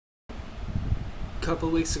couple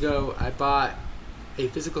weeks ago, I bought a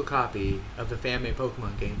physical copy of the fan-made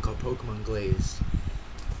Pokemon game called Pokemon Glazed.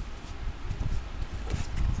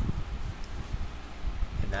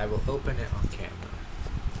 And I will open it on camera.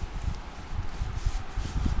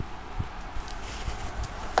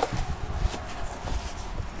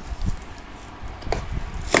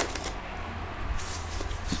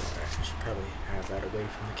 Sorry, I should probably have that away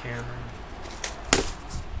from the camera.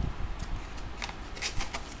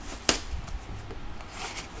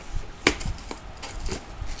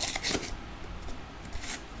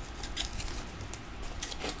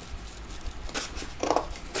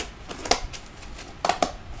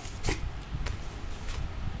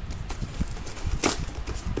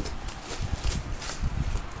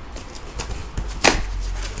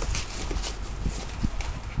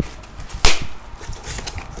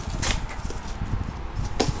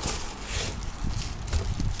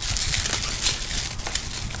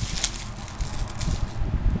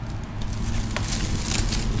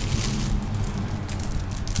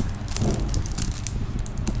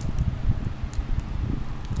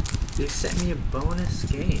 They sent me a bonus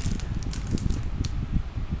game.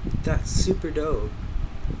 That's super dope.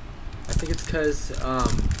 I think it's because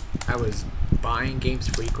I was buying games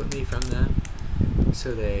frequently from them,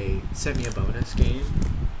 so they sent me a bonus game,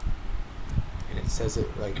 and it says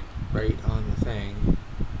it like right on the thing.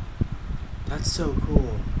 That's so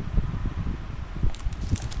cool.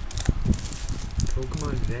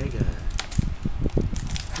 Pokemon Vega.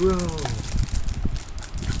 Bro.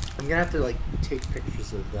 I'm gonna have to like take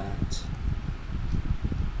pictures of that.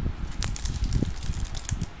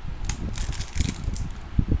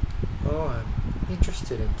 Oh, I'm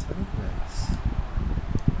interested in playing this.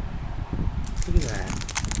 Look at that.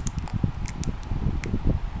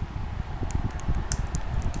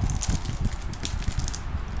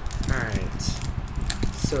 Alright.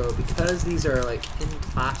 So because these are like in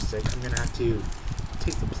plastic, I'm gonna have to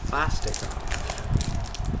take the plastic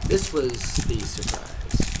off. This was the surprise.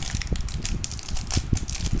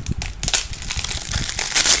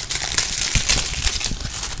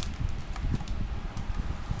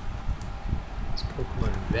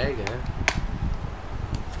 Pokemon Vega.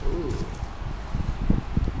 Ooh.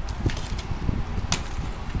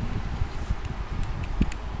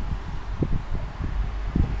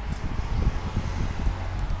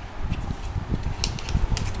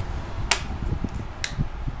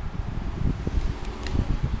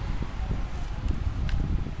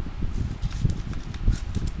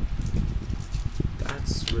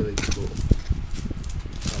 That's really cool.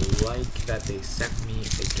 I like that they sent me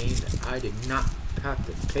a game that I did not have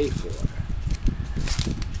to pay for.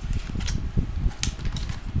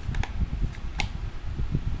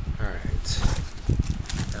 Alright.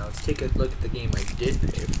 Now let's take a look at the game I did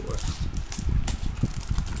pay for.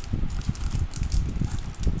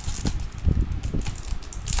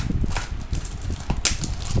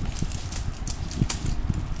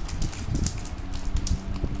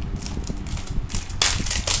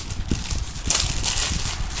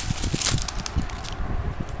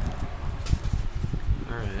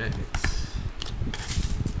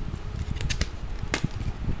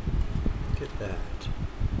 Look at that.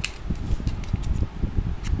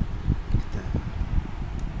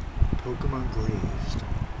 Pokemon Glazed.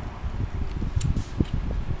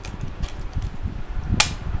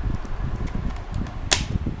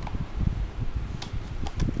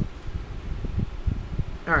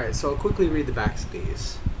 Alright, so I'll quickly read the backs of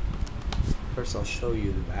these. First I'll show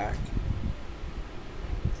you the back.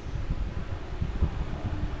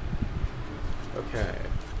 Okay.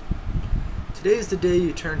 Today is the day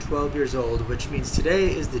you turn 12 years old, which means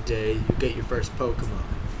today is the day you get your first Pokemon.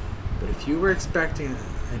 But if you were expecting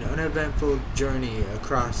an uneventful journey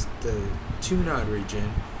across the Tunod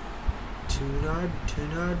region, Tunod?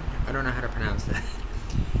 I don't know how to pronounce that.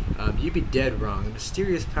 You'd be dead wrong. A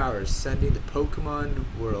mysterious power is sending the Pokemon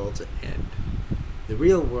world and the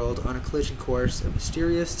real world on a collision course. A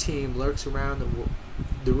mysterious team lurks around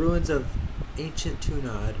the ruins of ancient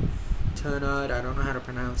Tunod, I don't know how to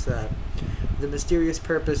pronounce that. The mysterious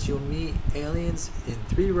purpose, you'll meet aliens and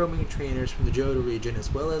 3 roaming trainers from the Johto region,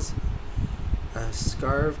 as well as a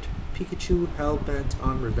scarved Pikachu hell-bent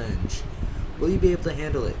on revenge. Will you be able to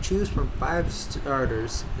handle it? Choose from 5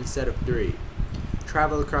 starters instead of 3.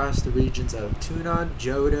 Travel across the regions of Tunod,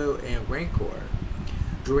 Johto, and Rancor.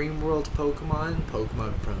 Dream World Pokemon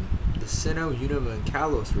from the Sinnoh, Unova, and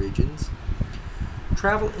Kalos regions.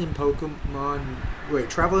 Travel in the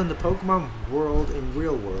Pokemon world and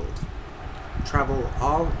real world.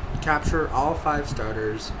 Capture all 5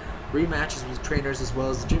 starters, rematches with trainers as well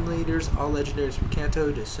as gym leaders, all legendaries from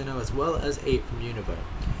Kanto to Sinnoh, as well as 8 from Unova.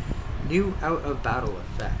 New out of battle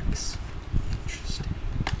effects. Interesting.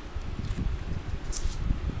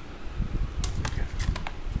 Okay.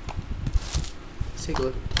 Let's take a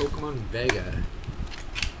look at Pokemon Vega.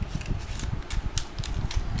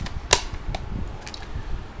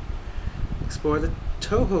 Explore the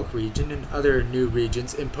Tohoku region and other new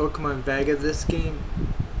regions in Pokemon Vega. This game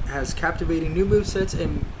has captivating new movesets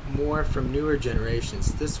and more from newer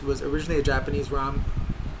generations. This was originally a Japanese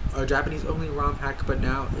only ROM hack, but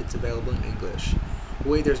now it's available in English.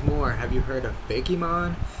 Wait, there's more. Have you heard of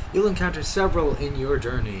Pokémon? You'll encounter several in your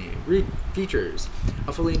journey. Features: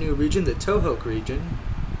 a fully new region, the Tohoku region.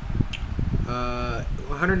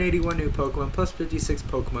 181 new Pokemon plus 56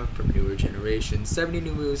 Pokemon from newer generations. 70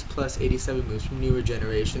 new moves plus 87 moves from newer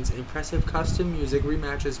generations. Impressive custom music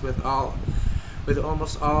rematches with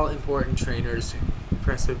almost all important trainers.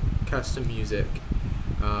 Impressive custom music.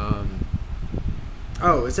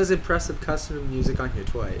 Oh, it says impressive custom music on here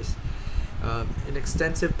twice. An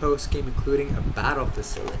extensive post-game including a battle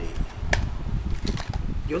facility.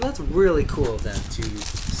 Yo, that's really cool of them to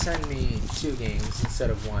send me 2 games instead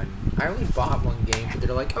of 1. I only bought 1 game, but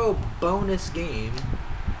they're like, oh, bonus game.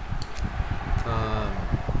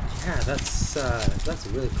 Yeah, that's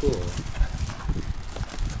really cool.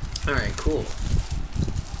 Alright, cool.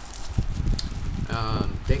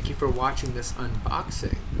 Thank you for watching this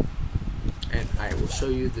unboxing. And I will show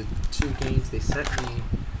you the 2 games they sent me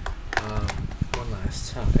one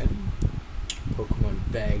last time. Pokemon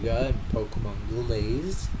Vega and Pokemon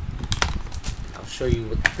Glazed. I'll show you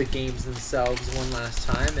what the games themselves one last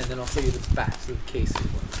time, and then I'll show you the backs of the cases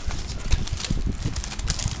one last time.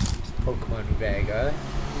 Pokemon Vega.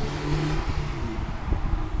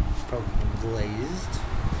 Pokemon Glazed.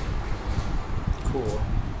 Cool.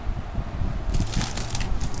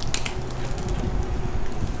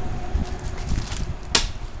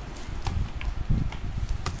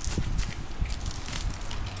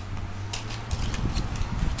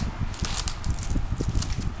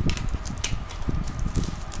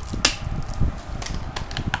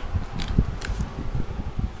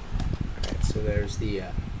 There's the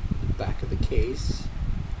back of the case.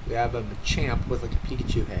 We have a Machamp with like a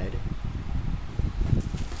Pikachu head.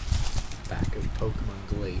 Back of Pokemon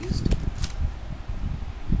Glazed.